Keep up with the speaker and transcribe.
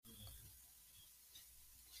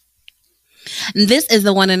This is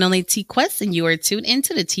the one and only T Quest, and you are tuned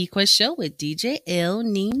into the T Quest Show with DJ El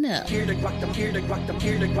Nino.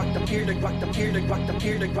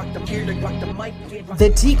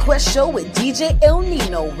 The T Quest Show with DJ El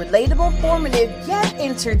Nino. Relatable, informative, yet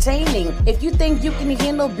entertaining. If you think you can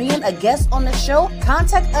handle being a guest on the show,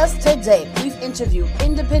 contact us today. We've interviewed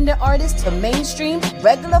independent artists to mainstream,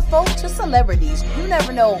 regular folk to celebrities. You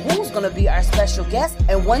never know who's going to be our special guest,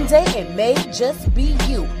 and one day it may just be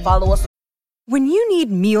you. Follow us. When you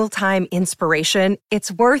need mealtime inspiration,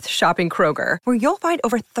 it's worth shopping Kroger, where you'll find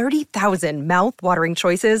over 30,000 mouth-watering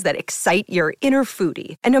choices that excite your inner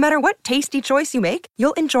foodie. And no matter what tasty choice you make,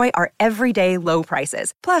 you'll enjoy our everyday low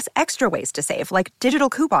prices, plus extra ways to save, like digital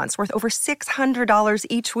coupons worth over $600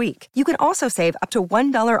 each week. You can also save up to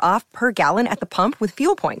 $1 off per gallon at the pump with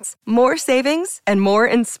fuel points. More savings and more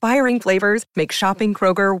inspiring flavors make shopping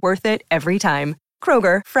Kroger worth it every time.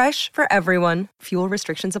 Kroger, fresh for everyone. Fuel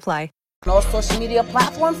restrictions apply. On all social media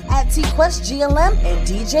platforms at TQuestGLM and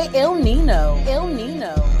DJ El Nino. El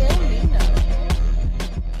Nino. El Nino.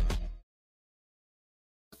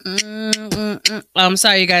 I'm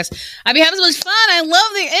sorry, you guys. I be having so much fun. I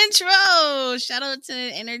love the intro. Shout out to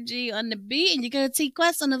Energy on the beat, and you got T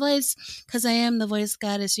Quest on the voice, because I am the voice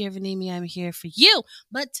goddess. You ever need me, I'm here for you.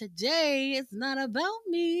 But today it's not about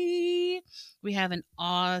me. We have an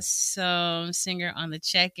awesome singer on the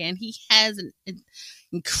check-in. He has an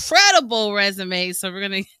incredible resume, so we're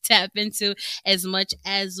going to tap into as much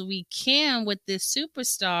as we can with this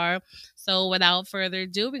superstar. So without further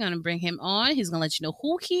ado, we're going to bring him on. He's going to let you know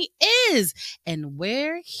who he is and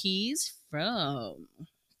where he's from.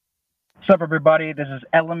 What's up, everybody? This is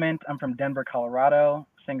ELYMVNT. I'm from Denver, Colorado.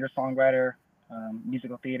 Singer, songwriter,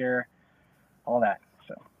 musical theater, all that.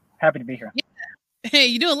 So happy to be here. Yeah. Hey,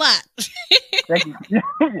 you do a lot. Thank you. Yeah,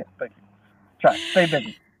 thank you. Try. Stay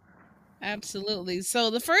busy. Absolutely.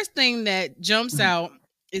 So the first thing that jumps out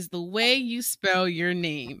is the way you spell your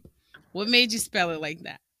name. What made you spell it like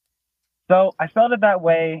that? So I spelled it that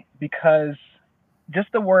way because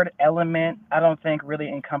just the word element, I don't think really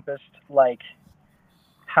encompassed like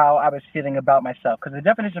how I was feeling about myself. Because the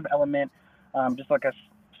definition of element, just like a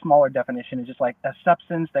smaller definition, is just like a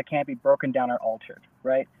substance that can't be broken down or altered,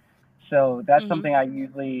 right? So that's something I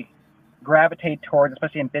usually gravitate towards,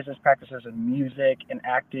 especially in business practices and music and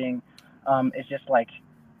acting. It's just like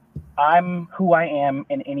I'm who I am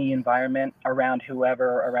in any environment, around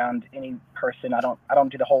whoever, around any person. I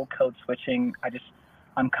don't do the whole code switching.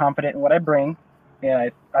 I'm confident in what I bring,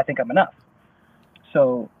 and I think I'm enough.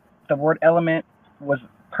 So the word element was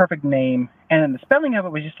perfect name, and then the spelling of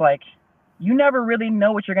it was just like you never really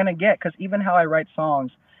know what you're gonna get, because even how I write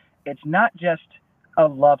songs, it's not just a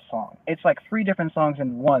love song. It's like 3 different songs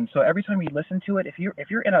in one. So every time you listen to it, if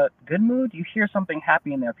you're in a good mood, you hear something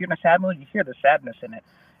happy in there. If you're in a sad mood, you hear the sadness in it.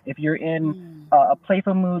 If you're in a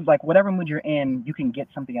playful mood, like whatever mood you're in, you can get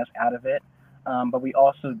something else out of it. But we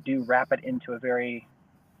also do wrap it into a very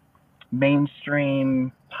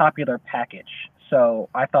mainstream, popular package. So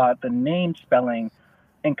I thought the name spelling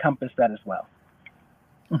encompassed that as well.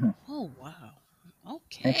 Oh, wow.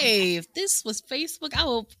 Okay, if this was Facebook, I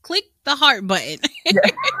will click the heart button.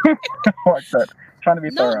 Trying to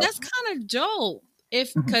be thorough. No, that's kind of dope.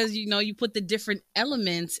 Because you put the different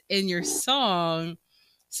elements in your song,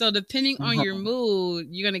 so depending on your mood,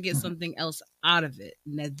 you're gonna get something else out of it.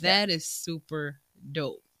 Now that is super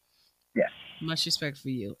dope. Yes. Much respect for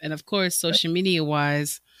you, and of course, social media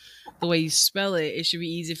wise, the way you spell it, it should be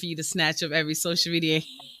easy for you to snatch up every social media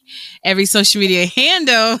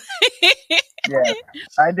handle. Yeah,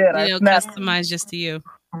 I did. Customized just to you.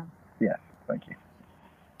 Yeah, thank you.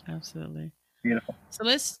 Absolutely. Beautiful. So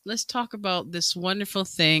let's talk about this wonderful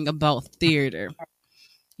thing about theater.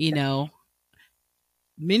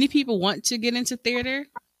 Many people want to get into theater.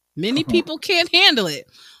 Many people can't handle it.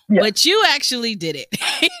 Yeah. But you actually did it.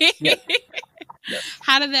 Yes.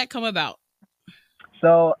 How did that come about?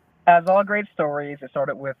 So, as all great stories, it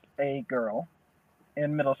started with a girl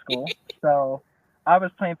in middle school. So I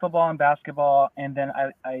was playing football and basketball, and then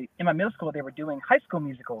I in my middle school, they were doing High School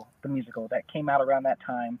Musical, the musical that came out around that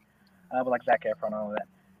time, with like Zac Efron and all of that.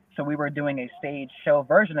 So we were doing a stage show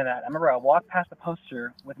version of that. I remember I walked past the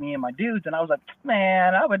poster with me and my dudes, and I was like,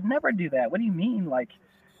 man, I would never do that. What do you mean? Like,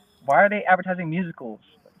 why are they advertising musicals?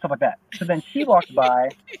 Stuff like that. So then she walked by,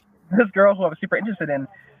 this girl who I was super interested in,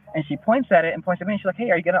 and she points at it and points at me, and she's like, hey,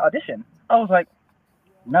 are you going to audition? I was like,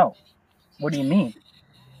 no. What do you mean?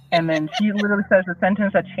 And then she literally says the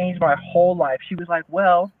sentence that changed my whole life. She was like,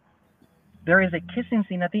 well, there is a kissing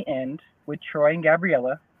scene at the end with Troy and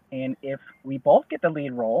Gabriella, and if we both get the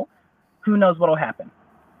lead role, who knows what'll happen?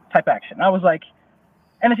 Type action. I was like,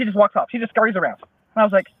 and then she just walks off. She just scurries around. And I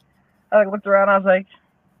was like, I looked around. I was like,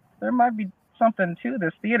 there might be something to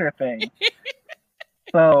this theater thing.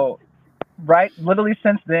 So, right, literally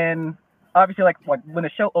since then, obviously, like when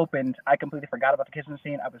the show opened, I completely forgot about the kitchen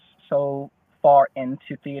scene. I was so far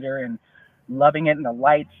into theater and loving it, and the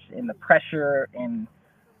lights and the pressure and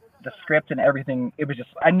the script and everything. It was just,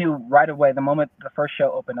 I knew right away the moment the first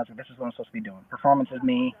show opened, I was like, this is what I'm supposed to be doing. Performance is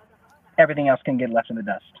me. Everything else can get left in the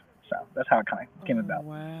dust. So that's how it kind of came about.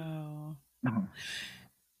 Wow. Mm-hmm.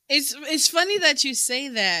 It's funny that you say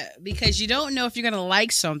that, because you don't know if you're gonna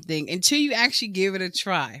like something until you actually give it a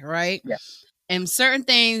try, right? Yeah. And certain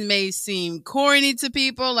things may seem corny to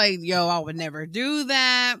people, like, yo, I would never do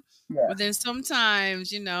that. Yeah. But then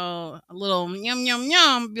sometimes, a little yum yum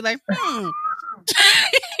yum be like,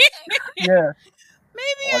 Yeah.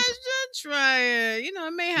 maybe I should try it.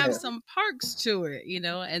 It may have some perks to it,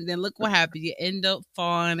 and then look what happened. You end up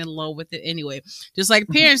falling in love with it anyway. Just like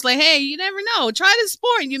parents, like, hey, you never know. Try this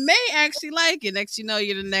sport and you may actually like it. Next, you're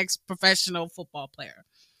the next professional football player.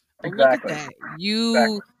 But Exactly. look at that.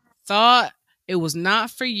 You thought it was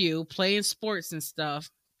not for you, playing sports and stuff.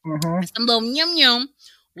 Mm-hmm. And some little yum yum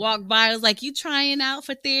walked by, was like, you trying out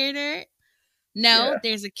for theater? No,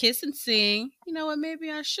 there's a kiss and sing. You know what? Maybe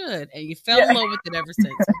I should. And you fell in love with it ever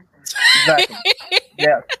since. Exactly.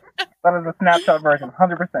 Yeah. That is a snapshot version,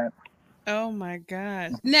 100%. Oh my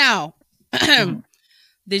gosh. Now,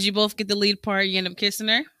 did you both get the lead part? You end up kissing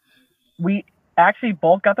her? We actually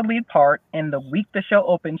both got the lead part, and the week the show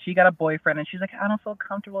opened, she got a boyfriend, and she's like, I don't feel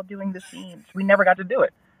comfortable doing the scenes. We never got to do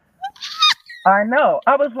it. I know.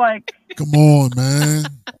 I was like, come on, man.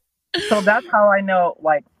 So that's how I know,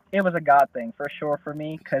 like, it was a God thing for sure for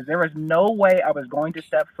me, because there was no way I was going to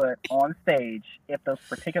step foot on stage if those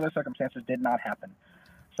particular circumstances did not happen.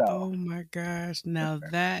 So. Oh my gosh. Now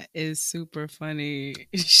that is super funny.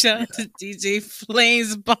 Shout out to DJ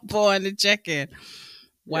Flames Bumble on the check-in.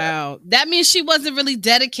 Wow. That means she wasn't really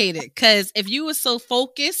dedicated, because if you were so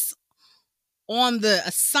focused on the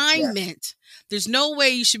assignment, there's no way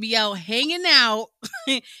you should be out hanging out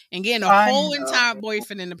and getting a whole entire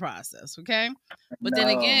boyfriend in the process, okay? But then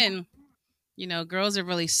again, girls are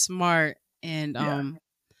really smart, and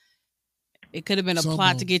it could have been a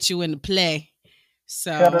plot to get you into play.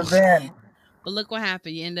 So, could have been. But look what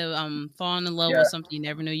happened. You end up falling in love with something you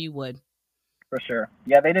never knew you would. For sure.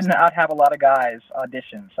 Yeah, they did not have a lot of guys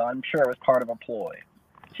audition, so I'm sure it was part of a ploy.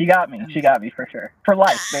 She got me. She got me for sure. For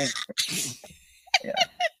life, basically.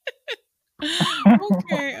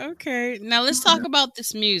 Okay. Now let's talk about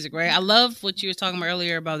this music, right? I love what you were talking about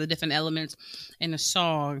earlier about the different elements in the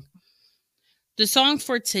song. The song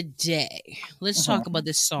for today. Let's talk about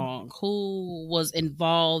this song. Who was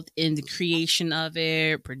involved in the creation of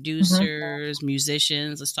it? Producers,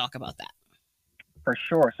 musicians. Let's talk about that. For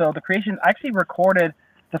sure. So the creation, I actually recorded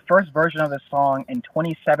the first version of this song in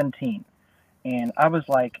 2017. And I was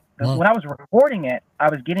like, when I was recording it,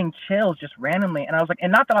 I was getting chills just randomly. And I was like,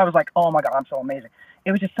 and not that I was like, oh my God, I'm so amazing.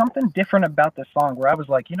 It was just something different about this song where I was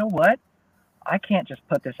like, you know what? I can't just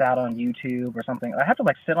put this out on YouTube or something. I have to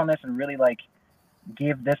like sit on this and really like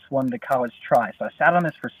give this one the college try. So I sat on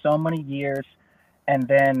this for so many years. And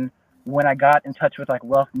then when I got in touch with like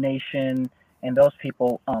Wealth Nation and those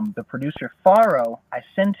people, the producer Faro, I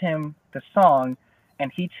sent him the song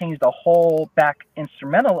and he changed the whole back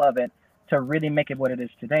instrumental of it to really make it what it is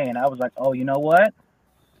today. And I was like, oh, you know what?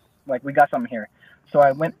 Like, we got something here. So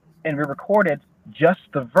I went and we recorded just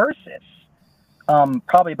the verses,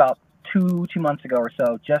 probably about two months ago or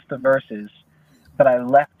so, just the verses. But I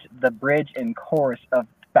left the bridge and chorus of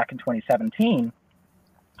back in 2017.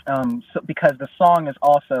 So because the song is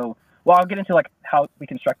also, well, I'll get into like how we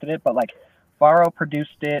constructed it, but like Faro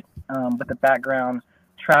produced it with the background.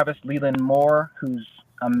 Travis Leland Moore, who's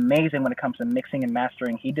amazing when it comes to mixing and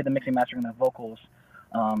mastering. He did the mixing, mastering, and the vocals.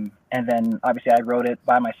 And then obviously I wrote it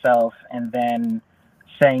by myself and then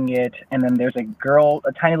sang it. And then there's a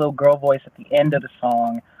tiny little girl voice at the end of the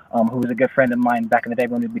song, who was a good friend of mine back in the day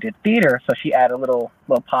when we did theater. So she added a little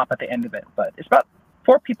pop at the end of it. But it's about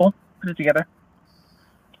 4 people put it together.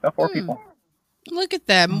 About 4 people. Look at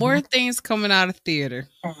that. More things coming out of theater.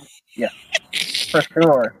 Yes, for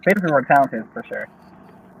sure. Theater people are talented, for sure.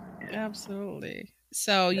 Absolutely.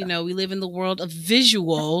 So, we live in the world of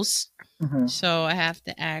visuals. So I have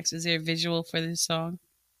to ask, is there a visual for this song?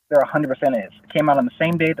 There 100% is. It came out on the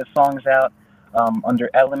same day the song's out, under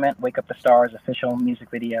ELYMVNT, Wake Up the Stars official music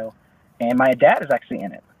video. And my dad is actually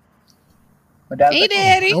in it. Hey,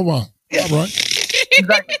 Daddy. Oh, wow. Yeah. All right.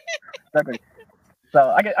 Exactly.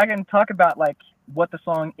 So I can talk about like what the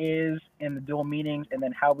song is and the dual meanings and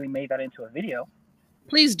then how we made that into a video.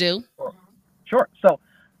 Please do. Sure. So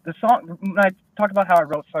the song, when I talked about how I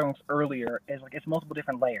wrote songs earlier, is like it's multiple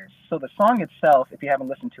different layers. So the song itself, if you haven't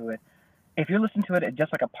listened to it, if you're listening to it at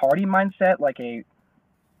just like a party mindset, a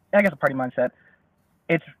party mindset,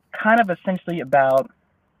 it's kind of essentially about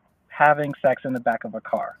having sex in the back of a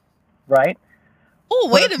car, right? Oh,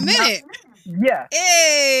 wait a minute. Yeah.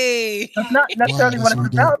 Hey. That's not necessarily Wow, what that's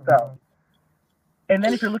it's about, though. And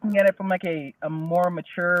then if you're looking at it from like a more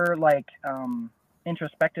mature,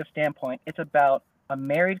 introspective standpoint, it's about a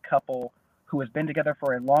married couple who has been together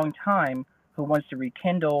for a long time who wants to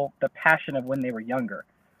rekindle the passion of when they were younger,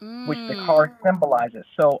 which the car symbolizes.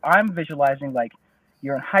 So I'm visualizing like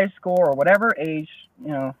you're in high school or whatever age,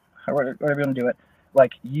 whatever you want to do it,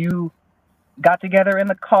 like you got together in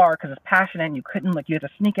the car because it's passionate and you couldn't, you had to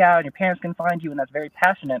sneak out and your parents can find you, and that's very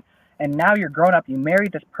passionate. And now you're grown up, you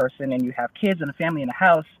married this person and you have kids and a family and a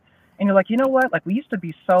house, and you're like, you know what, we used to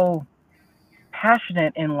be so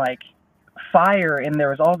passionate and fire, and there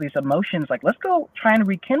was all these emotions, let's go try and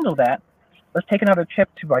rekindle that. Let's take another trip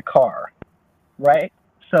to my car, right?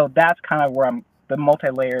 So that's kind of where the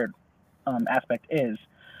multi-layered aspect is.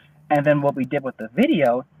 And then what we did with the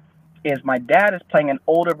video is my dad is playing an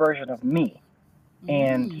older version of me,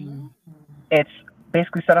 and it's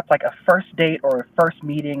basically set up like a first date or a first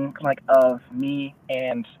meeting of me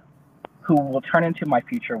and who will turn into my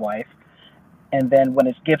future wife. And then when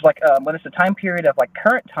it gives when it's a time period of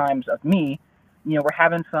current times of me, we're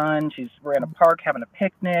having fun. We're in a park having a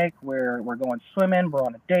picnic. We're going swimming. We're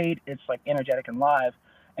on a date. It's energetic and live.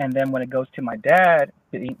 And then when it goes to my dad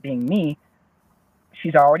being me,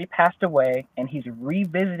 she's already passed away, and he's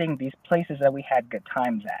revisiting these places that we had good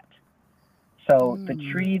times at. So the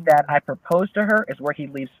tree that I proposed to her is where he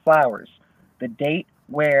leaves flowers. The date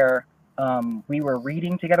where we were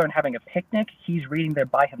reading together and having a picnic, he's reading there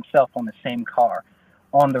by himself on the same car.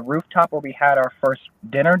 On the rooftop where we had our first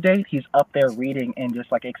dinner date, he's up there reading and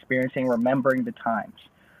just experiencing, remembering the times.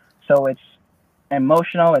 So it's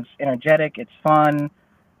emotional, it's energetic, it's fun,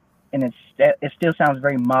 and it still sounds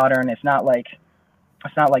very modern. It's not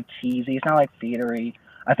cheesy, it's not theatery.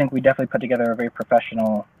 I think we definitely put together a very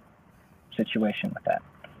professional situation with that.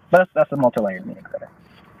 But that's a multi-layered meaning for it.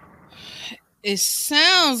 It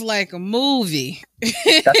sounds like a movie.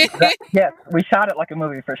 Yes, we shot it like a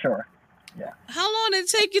movie for sure. Yeah. How long did it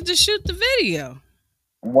take you to shoot the video?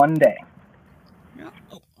 1 day.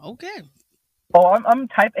 Oh, okay. Oh, I'm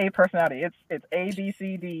type A personality. It's A, B,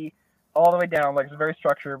 C, D, all the way down. It's very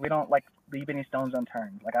structured. We don't leave any stones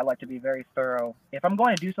unturned. I like to be very thorough. If I'm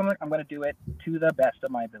going to do something, I'm going to do it to the best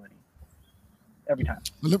of my ability. Every time.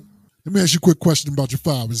 Let me ask you a quick question about your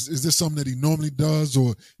father. Is this something that he normally does,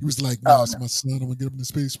 or he was like, "No, it's my son. I'm gonna get him in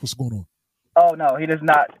space." What's going on? Oh no, he does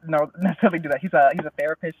not necessarily do that. He's a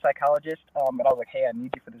therapist, psychologist. And I was like, "Hey, I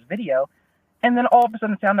need you for this video," and then all of a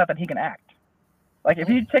sudden found out that he can act. If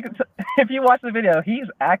you watch the video, he's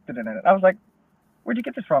acted in it. I was like, "Where'd you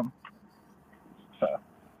get this from?" So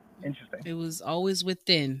interesting. It was always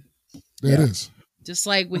within. There it is. Just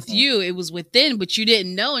like with you, it was within, but you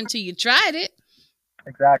didn't know until you tried it.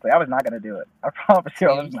 Exactly. I was not going to do it. I promise you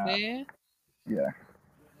I was not. Yeah. Yeah.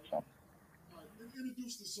 So.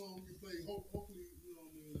 Introduce the song you play. Hopefully,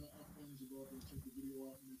 our fans will go out and check the video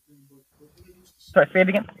out and everything. But introduce the song. Sorry, say it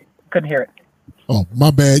again. Couldn't hear it. Oh, my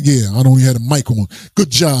bad. Yeah, I only had a mic on. Good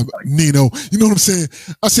job, Nino. You know what I'm saying?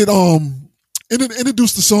 I said,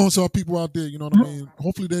 introduce the song to our people out there. You know what I mean?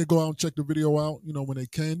 Hopefully they go out and check the video out. When they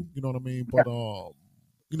can. You know what I mean? But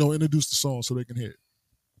introduce the song so they can hear it.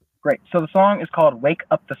 Great. So the song is called Wake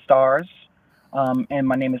Up the Stars, and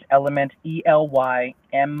my name is ELYMVNT, ELYMVNT.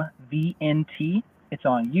 It's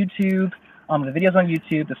on YouTube. The video's on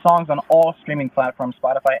YouTube. The song's on all streaming platforms,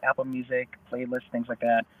 Spotify, Apple Music, playlists, things like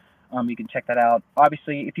that. You can check that out.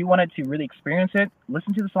 Obviously, if you wanted to really experience it,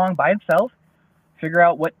 listen to the song by itself, figure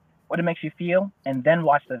out what it makes you feel, and then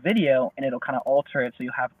watch the video, and it'll kind of alter it so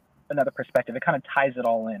you have another perspective. It kind of ties it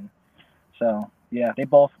all in. So... yeah, they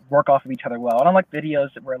both work off of each other well. I don't like videos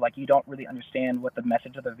where you don't really understand what the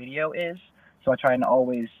message of the video is. So I try and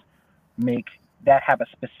always make that have a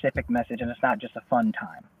specific message, and it's not just a fun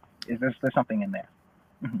time. There's something in there.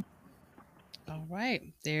 Mm-hmm. All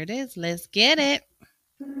right, there it is. Let's get it.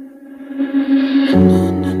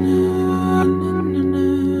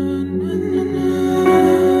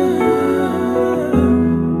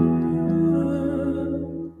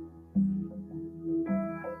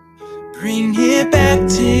 Bring it back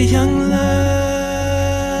to young love,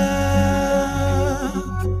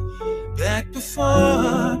 back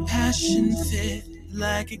before passion fit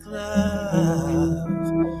like a glove,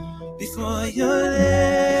 before your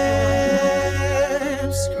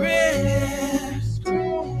lips gripped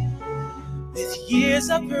with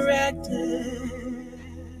years of practice.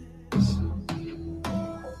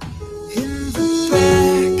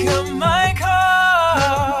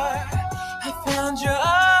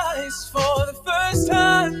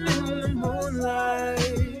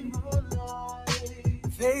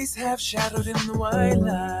 shadowed in the white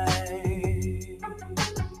light.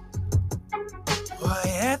 Why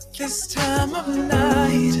at this time of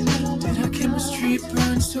night did our chemistry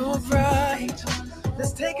burn so bright?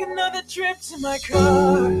 Let's take another trip to my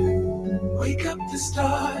car. Wake up the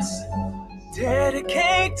stars.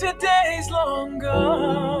 Dedicate to days long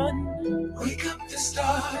gone. Wake up the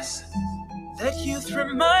stars. Let youth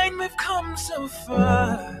remind we've come so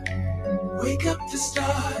far. Wake up the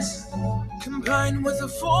stars. Combined with a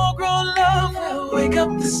full-grown love. Well, wake up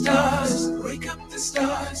the stars. Wake up the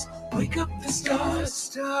stars. Wake up the stars.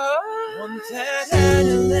 Stars. Want that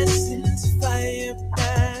adolescence fire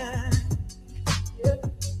back.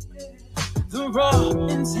 The raw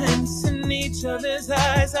intense in each other's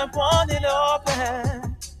eyes. I want it all back.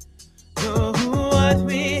 Oh, what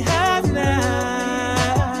we have now.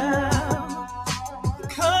 The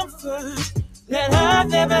comfort that I've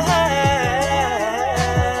never had.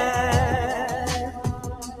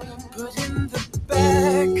 But in the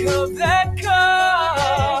back of that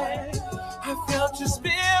car, I felt your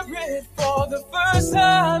spirit for the first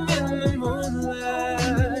time in the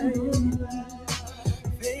moonlight.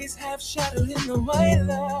 Face half shadowed in the white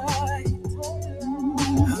light.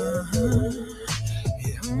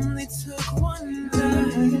 It only took one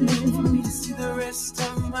night for me to see the rest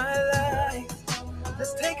of my life.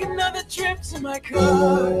 Let's take another trip to my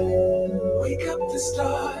car. Wake up the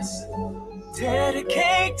stars.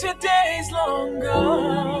 Dedicate to days long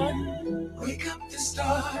gone. Wake up the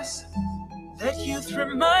stars. Let youth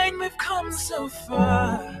remind we've come so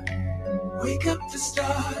far. Wake up the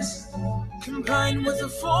stars. Combined with a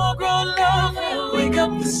full-grown love. Wake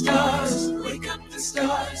up the stars. Wake up the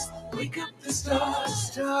stars. Wake up the stars.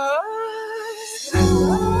 Stars. Stars.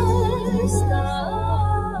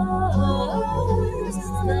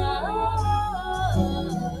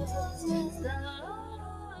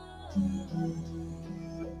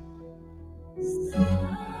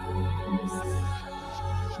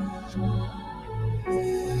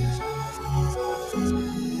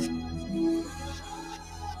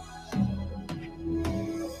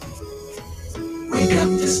 Wake up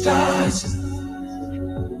the stars.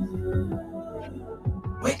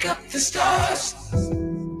 Wake up the stars.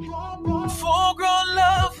 Full-grown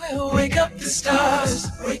love will wake up the stars.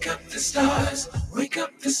 Wake up the stars. Wake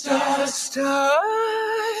up the stars. Stars.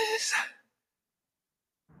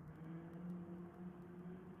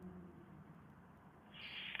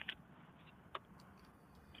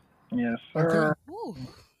 Yes, sir. Ooh.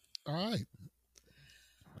 All right.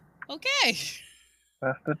 Okay.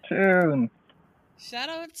 That's the tune. Shout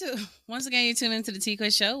out to, once again, you tune into the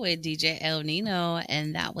T-Quest Show with DJ El Nino,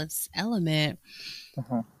 and that was Element.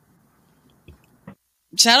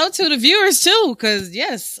 Shout out to the viewers, too, because,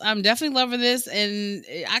 yes, I'm definitely loving this, and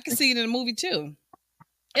I can see it in a movie, too.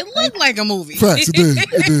 It looked like a movie. Facts, it did.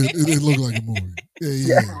 It looked like a movie.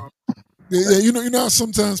 Yeah. You know how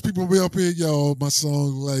sometimes people be up here, yo, my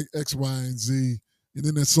song like X, Y, and Z, and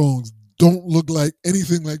then their songs don't look like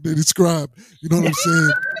anything like they describe. You know what I'm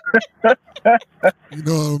saying? You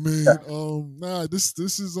know what I mean? This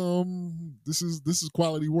is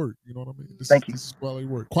quality work. You know what I mean? This is quality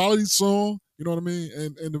work. Quality song. You know what I mean?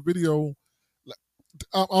 And the video.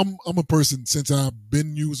 I'm a person since I've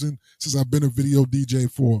been a video DJ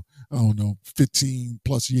for 15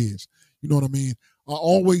 plus years. You know what I mean? I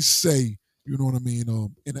always say, you know what I mean,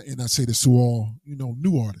 and I say this to all,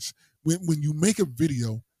 new artists. When you make a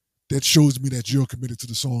video, that shows me that you're committed to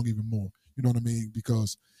the song even more. You know what I mean?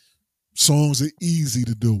 Because songs are easy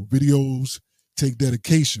to do. Videos take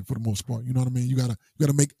dedication for the most part. You know what I mean? You gotta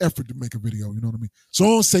make effort to make a video. You know what I mean?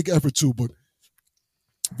 Songs take effort too, but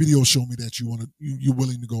videos show me that you're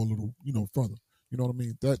willing to go a little, further. You know what I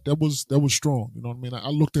mean? That was strong. You know what I mean? I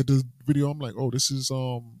looked at the video. I'm like, oh, this is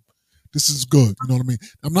good. You know what I mean?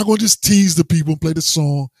 I'm not gonna just tease the people and play the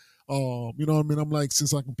song. You know what I mean? I'm like,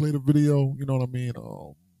 since I can play the video, you know what I mean?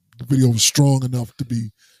 The video was strong enough to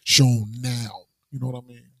be shown now. You know what I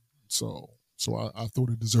mean? So I thought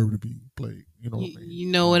it deserved to be played. You know what I mean? You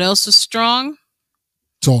know what else was strong?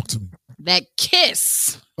 Talk to me. That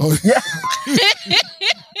kiss. Oh yeah.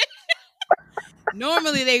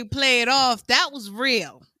 Normally they play it off. That was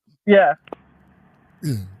real. Yeah.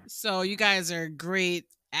 Yeah. So you guys are great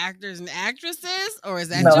actors and actresses, or is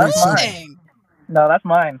that No, your that's mine. thing? No, that's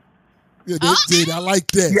mine. Yeah, I like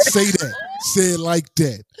that. Yeah. Say that. Say it like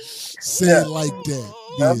that. Say it like that.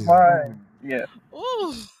 Yeah. That's mine. Yeah.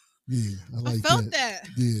 Ooh, Yeah, I I like felt that. that.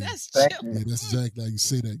 Yeah. That's Thank chill. you. Yeah, that's exactly how you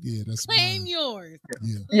say that. Yeah, that's Claim mine. yours.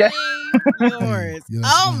 Yeah, Yeah. Claim yours. Yeah,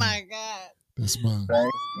 that's Oh mine. my God. That's mine.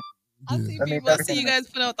 Thank I see people. I see you guys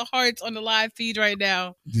put out the hearts on the live feed right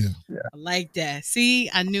now. Yeah. I like that. See,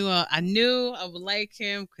 I knew I would like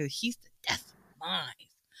him because he's the death of mine.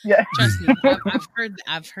 Yeah. Trust me,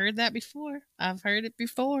 I've heard that before. I've heard it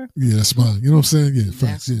before. Yeah, that's mine. You know what I'm saying? Yeah,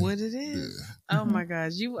 facts. That's Yeah. what it is. Yeah. Oh my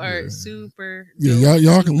gosh, you are super. Yeah,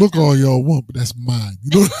 y'all can look all y'all want, but that's mine.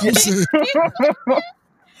 You know what I'm saying?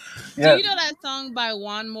 Do you know that song by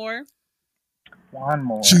Juan Moore? Juan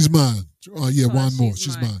Moore. She's mine. Juan Moore.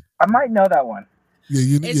 She's mine. I might know that one.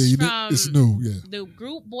 Yeah, it's new. Yeah, the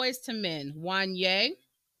group Boys to Men. Juan Ye.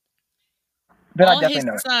 Then all his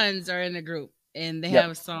sons are in the group, and they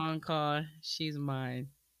have a song called "She's Mine."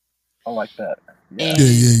 I like that. Yeah.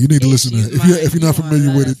 You need to listen to it. If you're not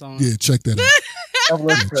familiar with it, check that out.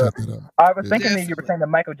 Check that out. I was thinking that you were saying the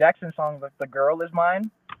Michael Jackson song, "The Girl Is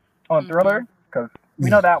Mine," on Thriller, because we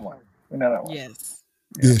know that one. Yes.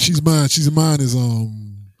 Yeah, She's Mine. She's Mine is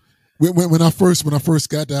when I first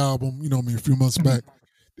got the album, you know, a few months back,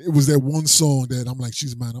 it was that one song that I'm like,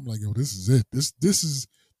 She's Mine. I'm like, yo, this is it. This is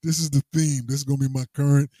the theme. This is gonna be my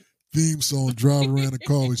current theme song. Drive around the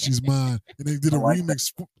car with She's Mine, and they did a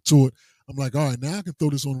remix to it. I'm like, all right, now I can throw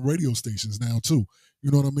this on radio stations now too.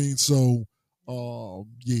 You know what I mean? So,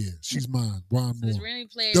 She's Mine. Juan Moore. WANMOR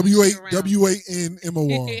is the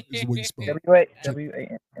way you spell it.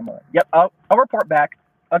 WANMOR. Yep, I'll report back.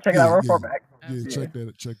 I'll check it out. I'll report back. Yeah, check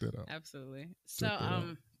that out. Absolutely.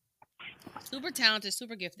 So, super talented,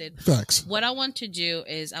 super gifted. Facts. What I want to do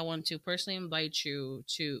is I want to personally invite you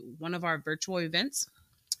to one of our virtual events.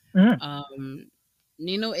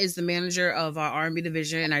 Nino is the manager of our R&B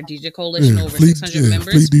division and our DJ coalition, over 600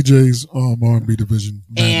 members. Fleet DJs, R&B division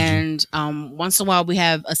manager. And once in a while we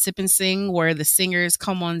have a sip and sing where the singers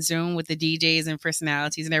come on Zoom with the DJs and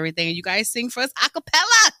personalities and everything. And you guys sing for us a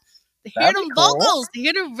cappella. To hear them vocals, to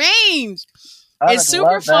hear the range. It's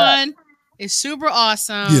super fun. It's super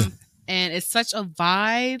awesome. Yeah. And it's such a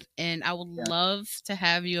vibe. And I would love to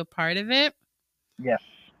have you a part of it. Yes.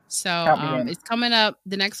 So it's coming up.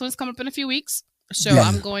 The next one's coming up in a few weeks. So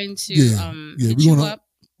I'm going to hit you up.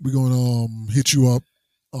 We're gonna hit you up.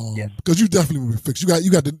 Because you definitely will be fixed. You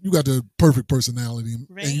got the perfect personality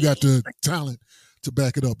and you got the talent to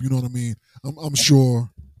back it up. You know what I mean? I'm sure,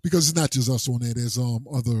 because it's not just us on there. There's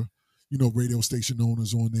other, radio station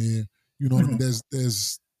owners on there. You know what I mean?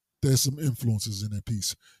 There's some influences in that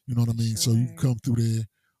piece. You know what I mean? Sure. So you come through there,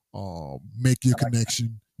 make your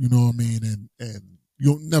connection. You know what I mean? And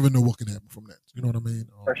you'll never know what can happen from that. You know what I mean?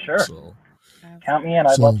 For sure. So, count me in.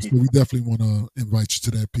 I'd love to. So we definitely want to invite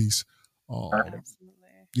you to that piece.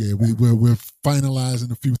 Yeah, we're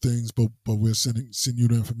finalizing a few things, but we're send you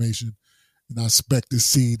the information, and I expect to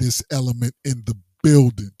see this element in the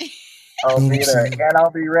building. I'll be there, and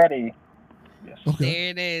I'll be ready. Yes. Okay. There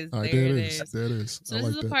it is. All right, there it is. So this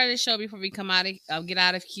is the part of the show before we get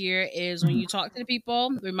out of here is when you talk to the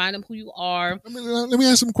people, remind them who you are. Let me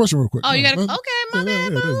ask them a question real quick. Oh, you got to. Okay, my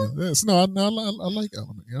bad. No, I like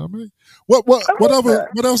Element. You know what I mean?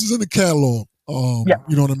 What else is in the catalog?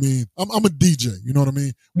 You know what I mean? I'm a DJ. You know what I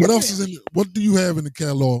mean? What do you have in the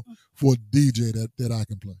catalog for a DJ that I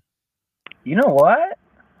can play? You know what?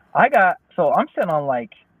 I'm sitting on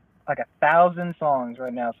like 1,000 songs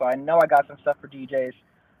right now. So I know I got some stuff for DJs.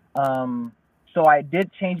 So I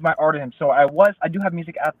did change my artist name. So I do have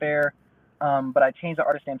music out there, but I changed the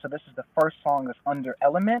artist name. So this is the first song that's under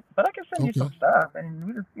Element. But I can send you some stuff, and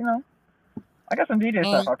we just, I got some DJ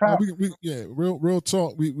stuff. I promise. Real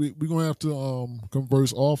talk. We're gonna have to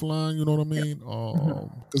converse offline. You know what I mean?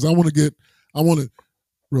 Because I want to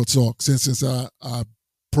real talk. Since I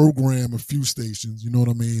program a few stations. You know what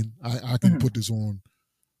I mean? I can put this on,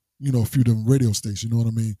 a few different radio stations. You know what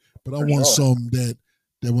I mean? But I want some that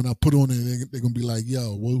when I put on it, they're gonna be like,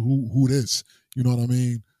 "Yo, who this?" You know what I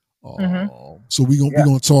mean? So we're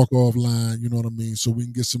gonna talk offline. You know what I mean? So we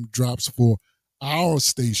can get some drops for our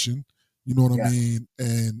station. You know what I mean?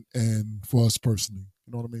 And for us personally,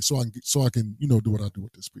 you know what I mean? So I can do what I do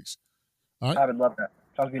with this piece. All right? I would love that.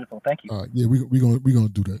 Sounds beautiful. Thank you. All right, yeah, we're gonna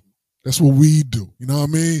do that. That's what we do. You know what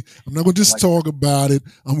I mean? I'm not gonna just talk about it.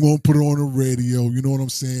 I'm gonna put it on the radio. You know what I'm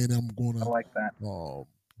saying? I'm gonna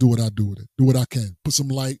do what I do with it. Do what I can. Put some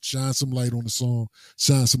light, shine some light on the song,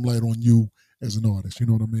 shine some light on you as an artist. You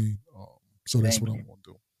know what I mean? So that's what I'm gonna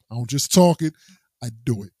do. I don't just talk it. I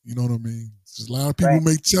do it. You know what I mean? Just a lot of people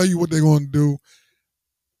may tell you what they're going to do.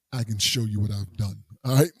 I can show you what I've done.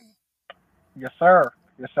 All right? Yes, sir.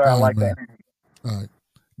 Yes, sir. I like that. All right.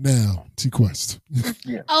 Now, T-Quest.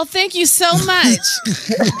 Oh, thank you so much.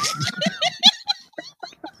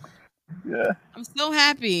 I'm so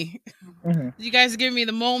happy. You guys are giving me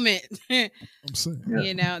the moment. I'm saying.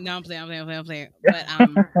 No, I'm playing. But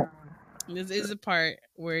This is the part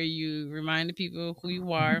where you remind the people who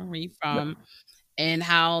you are, where you're from, and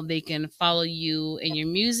how they can follow you in your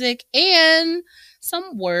music and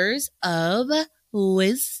some words of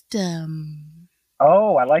wisdom.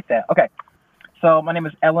 Oh, I like that. Okay. So my name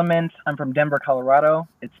is ELYMVNT. I'm from Denver, Colorado.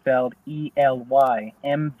 It's spelled ELYMVNT.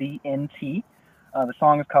 The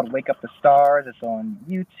song is called Wake Up the Stars. It's on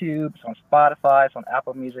YouTube. It's on Spotify. It's on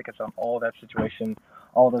Apple Music. It's on all that situation,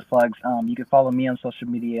 all those plugs. You can follow me on social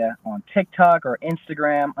media on TikTok or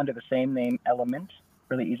Instagram under the same name, ELYMVNT.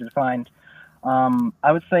 Really easy to find.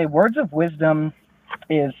 I would say words of wisdom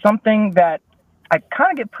is something that I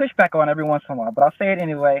kind of get pushback on every once in a while, but I'll say it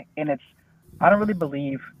anyway. And it's, I don't really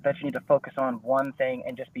believe that you need to focus on one thing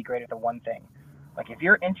and just be great at the one thing. Like if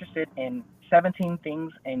you're interested in 17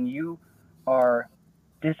 things and you are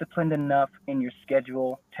disciplined enough in your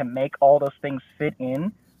schedule to make all those things fit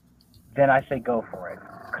in, then I say go for it.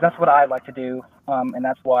 Because that's what I like to do. And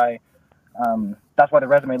that's why the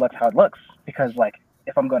resume looks how it looks. Because like,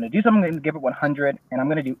 if I'm going to do something, I'm going to give it 100, and I'm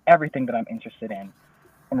going to do everything that I'm interested in.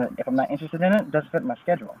 And if I'm not interested in it, it doesn't fit my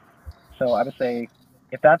schedule. So I would say,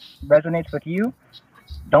 if that resonates with you,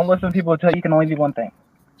 don't listen to people who tell you can only do one thing.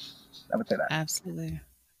 I would say that. Absolutely.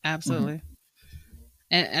 Mm-hmm.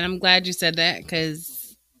 And I'm glad you said that,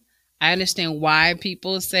 because I understand why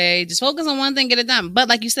people say just focus on one thing, get it done. But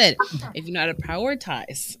like you said, if you know how to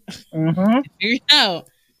prioritize, figure it out,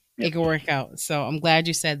 it can work out. So I'm glad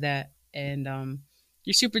you said that. And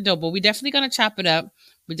you're super dope. But we're definitely going to chop it up.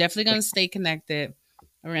 We're definitely going to stay connected.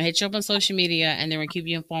 We're going to hit you up on social media, and then we're going to keep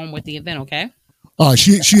you informed with the event, okay? All right.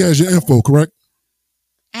 She has your info, correct?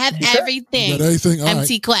 I have everything. You got everything? All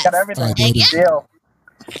MT right. Quest. Got everything. All right, Deal.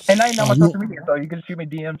 And now you know my social media, so you can shoot me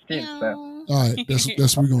DMs too. So. All right. That's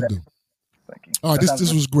what we're going to do. Thank you. All right.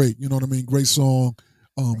 This was great. You know what I mean? Great song,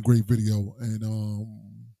 great video, and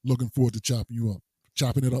looking forward to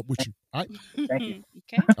chopping it up with you. All right. Thank you.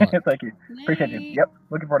 Okay. Right. Thank you. Appreciate you. Yep.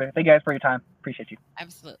 Looking forward to it. Thank you guys for your time. Appreciate you.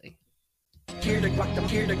 Absolutely. The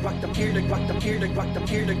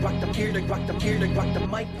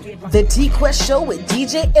T-Quest Show with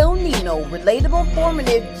DJ El Nino. Relatable,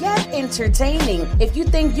 informative, yet entertaining. If you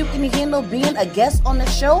think you can handle being a guest on the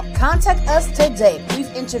show, contact us today.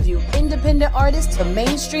 We've interviewed independent artists to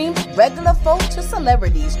mainstream, regular folk to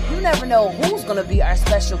celebrities. You never know who's going to be our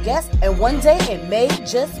special guest, and one day it may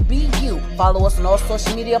just be you. Follow us on all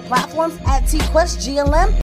social media platforms at TQuestGLM